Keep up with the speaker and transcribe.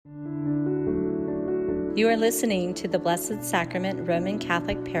You are listening to the Blessed Sacrament Roman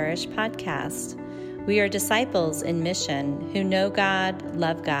Catholic Parish podcast. We are disciples in mission who know God,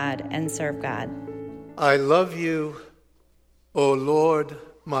 love God, and serve God. I love you, O Lord,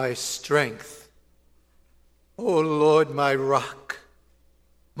 my strength. O Lord, my rock,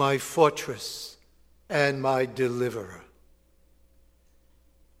 my fortress, and my deliverer.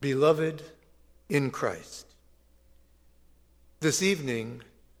 Beloved in Christ, this evening,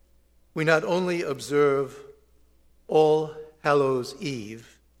 we not only observe All Hallows'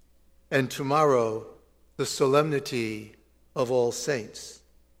 Eve, and tomorrow the solemnity of All Saints,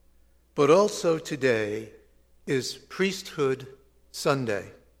 but also today is Priesthood Sunday.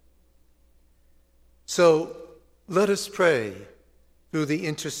 So let us pray through the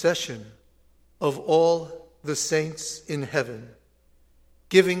intercession of all the saints in heaven,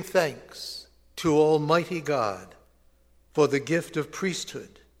 giving thanks to Almighty God for the gift of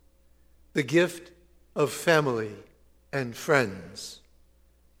priesthood, the gift of family and friends,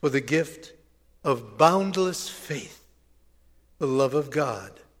 for the gift of boundless faith, the love of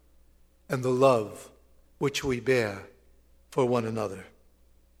God, and the love which we bear for one another.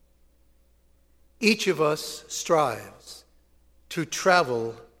 Each of us strives to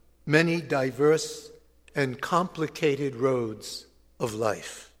travel many diverse and complicated roads of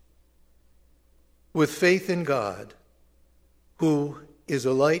life. With faith in God, who is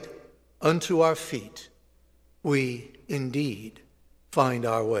a light unto our feet, we indeed find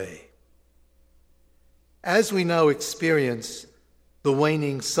our way. As we now experience the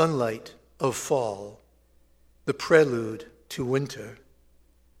waning sunlight of fall, the prelude to winter,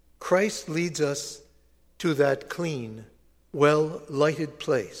 Christ leads us to that clean, well-lighted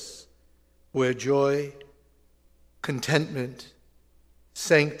place where joy, contentment,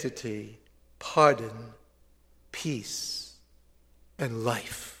 sanctity, pardon, peace, and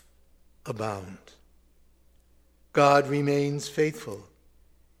life abound. God remains faithful,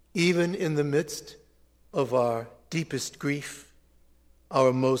 even in the midst of our deepest grief,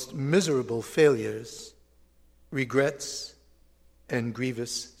 our most miserable failures, regrets, and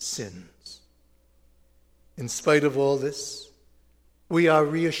grievous sins. In spite of all this, we are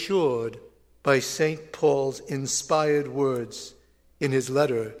reassured by St. Paul's inspired words in his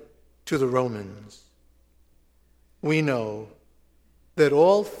letter to the Romans. We know that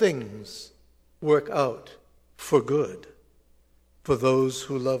all things work out for good for those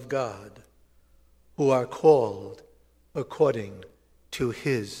who love God, who are called according to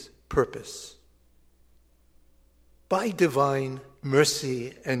his purpose. By divine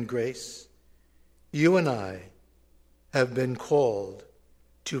mercy and grace, you and I have been called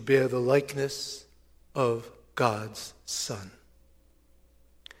to bear the likeness of God's Son.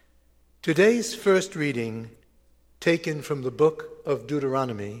 Today's first reading, taken from the book of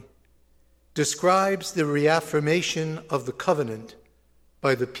Deuteronomy, describes the reaffirmation of the covenant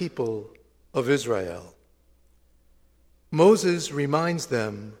by the people of Israel. Moses reminds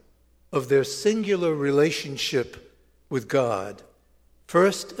them of their singular relationship with God,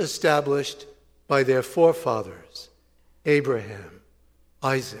 first established by their forefathers, Abraham,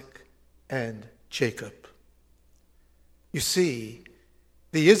 Isaac, and Jacob. You see,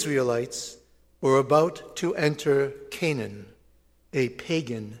 the Israelites were about to enter Canaan, a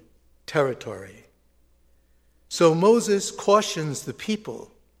pagan territory. So Moses cautions the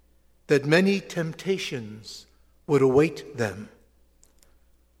people that many temptations would await them.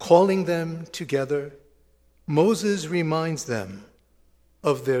 Calling them together, Moses reminds them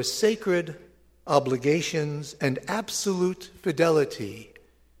of their sacred obligations and absolute fidelity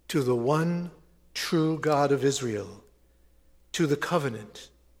to the one true God of Israel, to the covenant,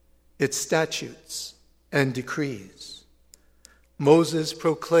 its statutes and decrees. Moses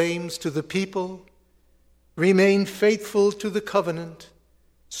proclaims to the people, "Remain faithful to the covenant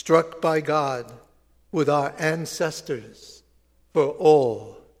struck by God with our ancestors for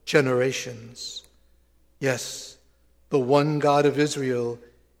all generations. Yes, the one God of Israel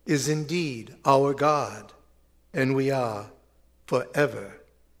is indeed our God, and we are forever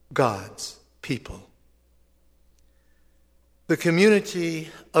God's people." The community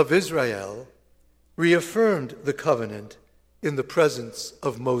of Israel reaffirmed the covenant in the presence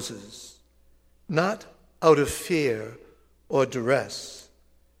of Moses, not out of fear or duress,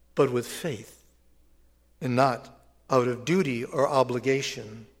 but with faith, and not out of duty or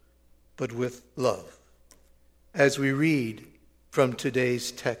obligation, but with love. As we read from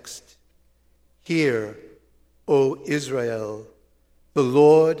today's text, "Hear, O Israel, the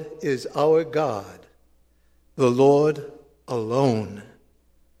Lord is our God, the Lord alone.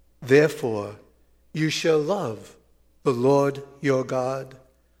 Therefore, you shall love the Lord your God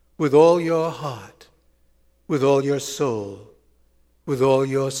with all your heart, with all your soul, with all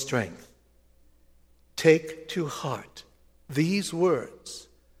your strength. Take to heart these words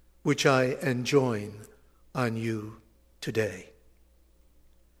which I enjoin on you today.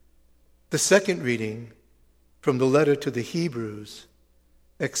 The second reading from the letter to the Hebrews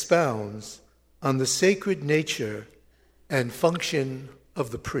expounds on the sacred nature and function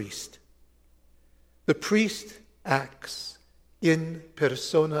of the priest. The priest acts in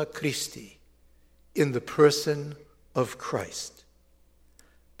persona Christi, in the person of Christ.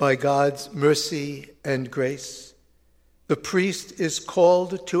 By God's mercy and grace, the priest is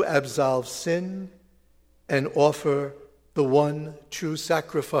called to absolve sin and offer the one true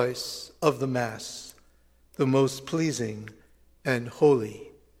sacrifice of the Mass, the most pleasing and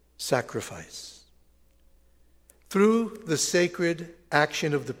holy sacrifice. Through the sacred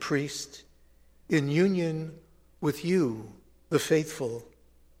action of the priest, in union with you, the faithful,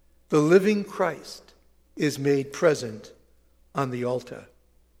 the living Christ is made present on the altar.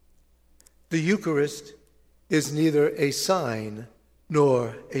 The Eucharist is neither a sign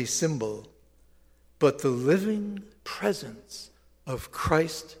nor a symbol, but the living presence of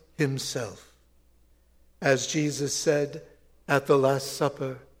Christ himself. As Jesus said at the Last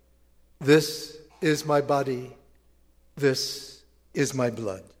Supper, "This is my body, this is my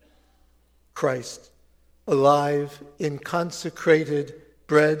blood." Christ, alive in consecrated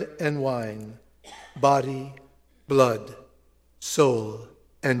bread and wine, body, blood, soul,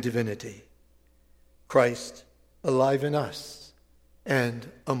 and divinity. Christ, alive in us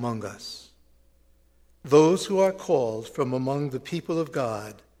and among us. Those who are called from among the people of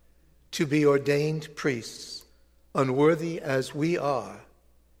God to be ordained priests, unworthy as we are,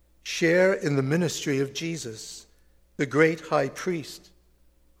 share in the ministry of Jesus, the great high priest,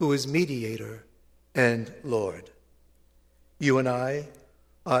 who is mediator and Lord. You and I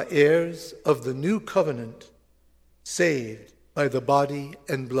are heirs of the new covenant, saved by the body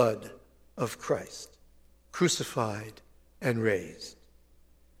and blood of Christ, crucified and raised.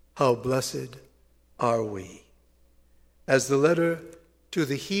 How blessed are we! As the letter to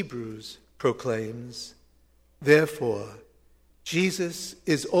the Hebrews proclaims, therefore, Jesus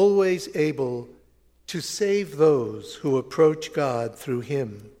is always able to save those who approach God through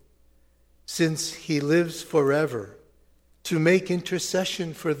him, since he lives forever to make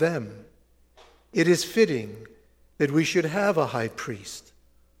intercession for them. It is fitting that we should have a high priest,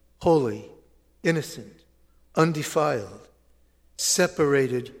 holy, innocent, undefiled,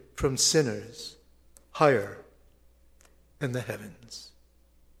 separated from sinners, higher than the heavens.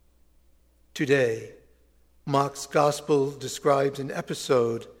 Today, Mark's Gospel describes an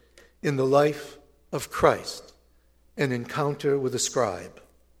episode in the life of Christ, an encounter with a scribe.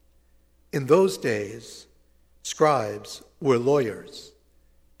 In those days, scribes were lawyers.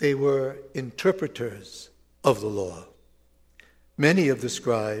 They were interpreters of the law. Many of the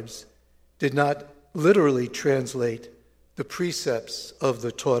scribes did not literally translate the precepts of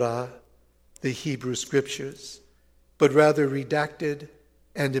the Torah, the Hebrew scriptures, but rather redacted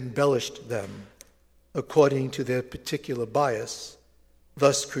and embellished them according to their particular bias,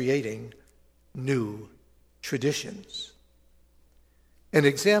 thus creating new traditions. An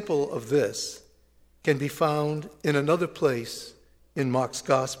example of this can be found in another place in Mark's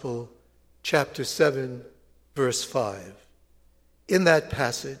Gospel, chapter 7, verse 5. In that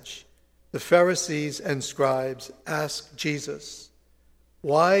passage, the Pharisees and scribes asked Jesus,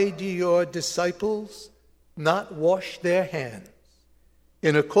 "Why do your disciples not wash their hands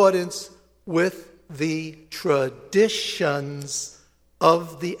in accordance with the traditions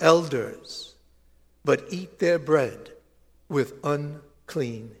of the elders, but eat their bread with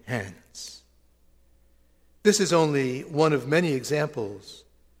unclean hands?" This is only one of many examples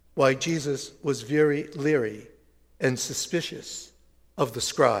why Jesus was very leery and suspicious of the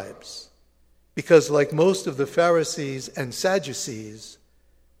scribes, because like most of the Pharisees and Sadducees,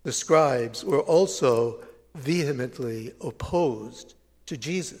 the scribes were also vehemently opposed to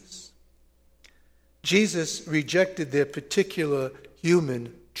Jesus. Jesus rejected their particular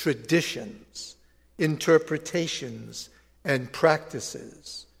human traditions, interpretations, and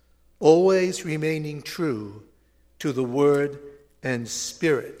practices, always remaining true to the word and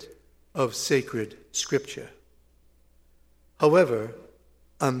spirit of sacred scripture. However,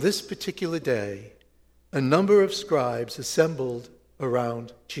 on this particular day, a number of scribes assembled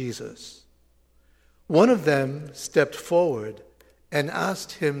around Jesus. One of them stepped forward and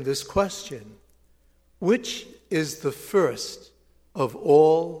asked him this question: "Which is the first of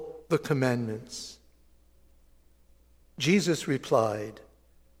all the commandments?" Jesus replied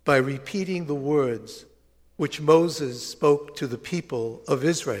by repeating the words which Moses spoke to the people of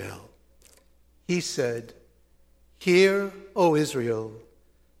Israel. He said, Hear, O Israel,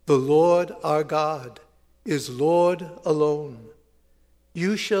 the Lord our God is Lord alone.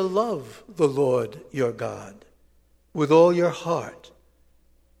 You shall love the Lord your God with all your heart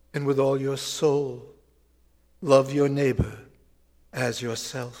and with all your soul. Love your neighbor as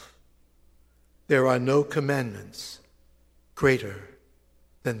yourself. There are no commandments greater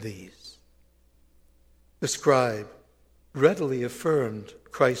than these. The scribe readily affirmed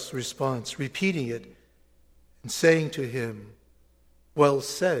Christ's response, repeating it and saying to him, "Well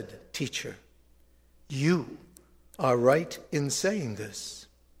said, teacher. You are right in saying this."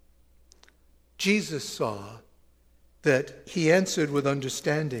 Jesus saw that he answered with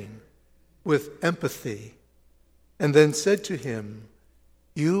understanding, with empathy, and then said to him,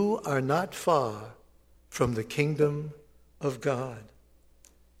 "You are not far from the kingdom of God."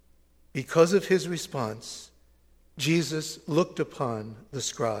 Because of his response, Jesus looked upon the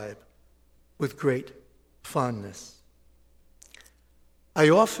scribe with great fondness. I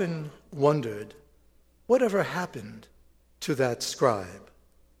often wondered whatever happened to that scribe.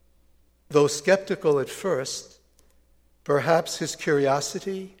 Though skeptical at first, perhaps his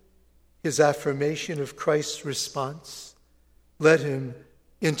curiosity, his affirmation of Christ's response, led him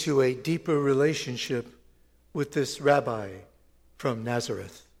into a deeper relationship with this rabbi from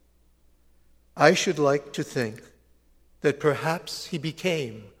Nazareth. I should like to think that perhaps he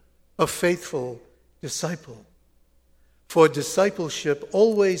became a faithful disciple. For discipleship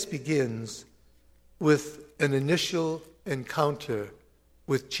always begins with an initial encounter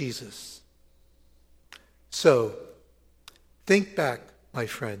with Jesus. So, think back, my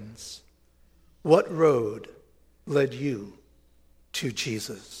friends. What road led you to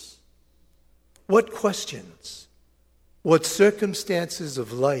Jesus? What questions, what circumstances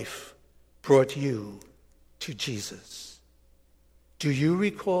of life brought you to Jesus? Do you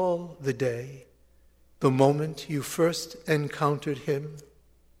recall the day, the moment you first encountered him?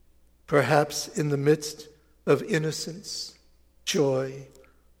 Perhaps in the midst of innocence, joy,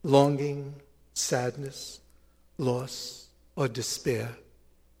 longing, sadness, loss, or despair.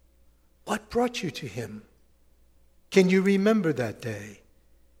 What brought you to him? Can you remember that day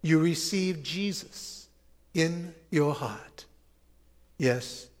you received Jesus in your heart?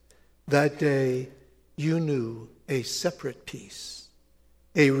 Yes, that day you knew a separate peace,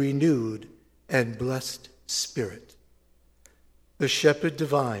 a renewed and blessed spirit. The Shepherd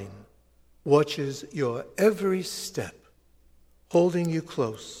Divine watches your every step, holding you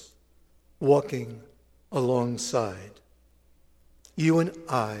close, walking alongside. You and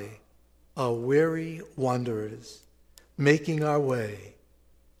I are weary wanderers, making our way,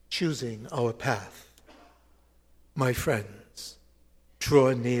 choosing our path. My friends,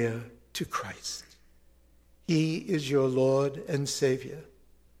 draw near to Christ. He is your Lord and Savior,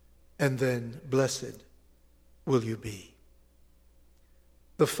 and then blessed will you be.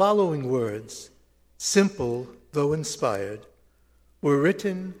 The following words, simple though inspired, were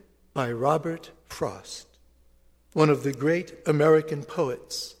written by Robert Frost, one of the great American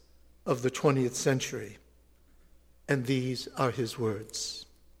poets of the 20th century. And these are his words.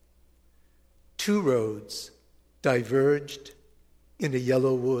 Two roads diverged in a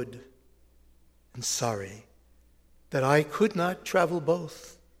yellow wood, and sorry that I could not travel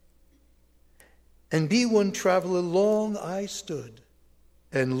both. And be one traveler long I stood,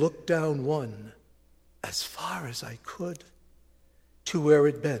 and looked down one as far as I could to where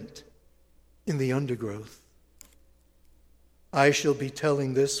it bent in the undergrowth. I shall be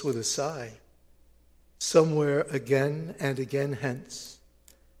telling this with a sigh, somewhere again and again hence.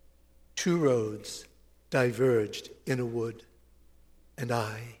 Two roads diverged in a wood, and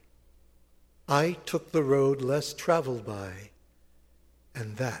I took the road less traveled by,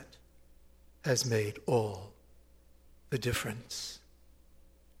 and that has made all the difference.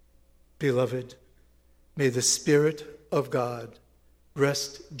 Beloved, may the Spirit of God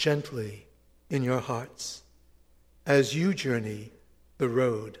rest gently in your hearts as you journey the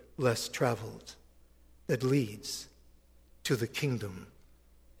road less traveled that leads to the kingdom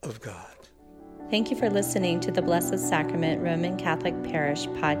of God. Thank you for listening to the Blessed Sacrament Roman Catholic Parish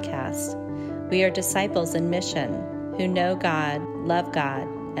podcast. We are disciples in mission who know God, love God,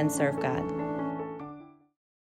 and serve God.